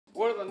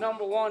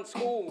#1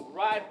 school,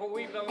 right where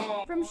we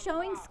belong. From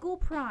showing school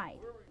pride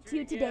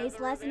to today's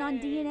lesson on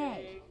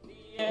DNA,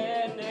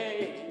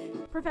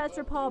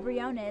 Professor Paul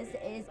Briones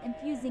is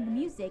infusing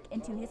music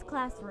into his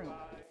classroom.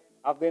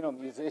 I've been a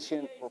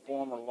musician,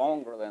 performer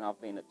longer than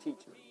I've been a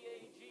teacher.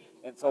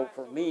 And so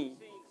for me,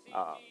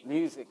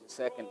 music is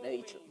second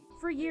nature.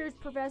 For years,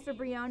 Professor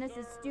Briones'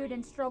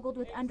 students struggled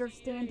with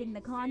understanding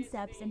the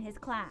concepts in his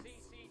class.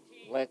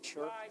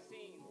 Lecture,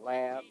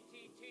 lab,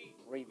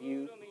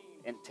 review,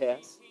 and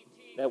test.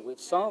 That with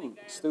some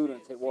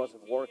students it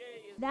wasn't working.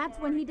 That's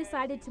when he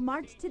decided to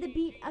march to the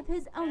beat of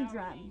his own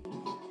drum,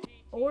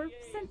 or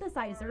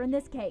synthesizer in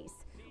this case,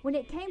 when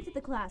it came to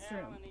the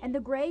classroom and the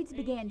grades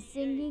began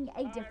singing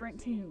a different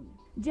tune.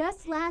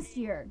 Just last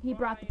year, he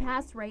brought the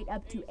pass rate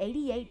up to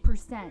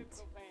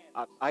 88%.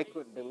 I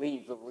couldn't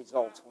believe the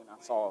results when I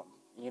saw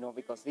them,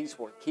 because these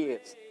were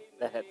kids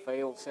that had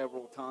failed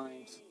several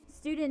times.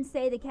 Students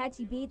say the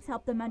catchy beats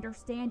help them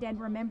understand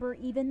and remember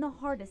even the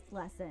hardest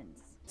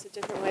lessons. It's a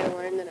different way to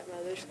learn than at my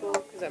other school,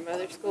 because at my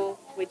other school,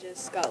 we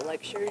just got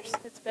lectures.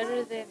 It's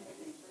better than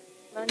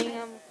learning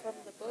them from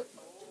the book,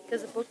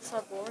 because the books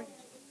are boring.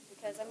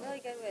 Because I'm really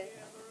good with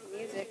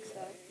music, so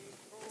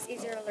it's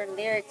easier to learn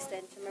lyrics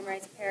than to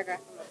memorize a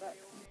paragraph from a book.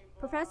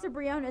 Professor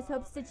Briones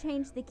hopes to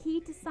change the key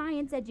to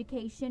science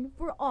education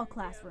for all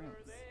classrooms.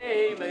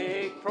 They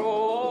make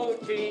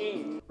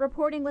protein.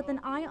 Reporting with an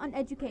eye on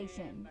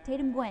education,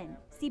 Tatum Gwen,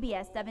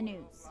 CBS 7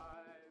 News.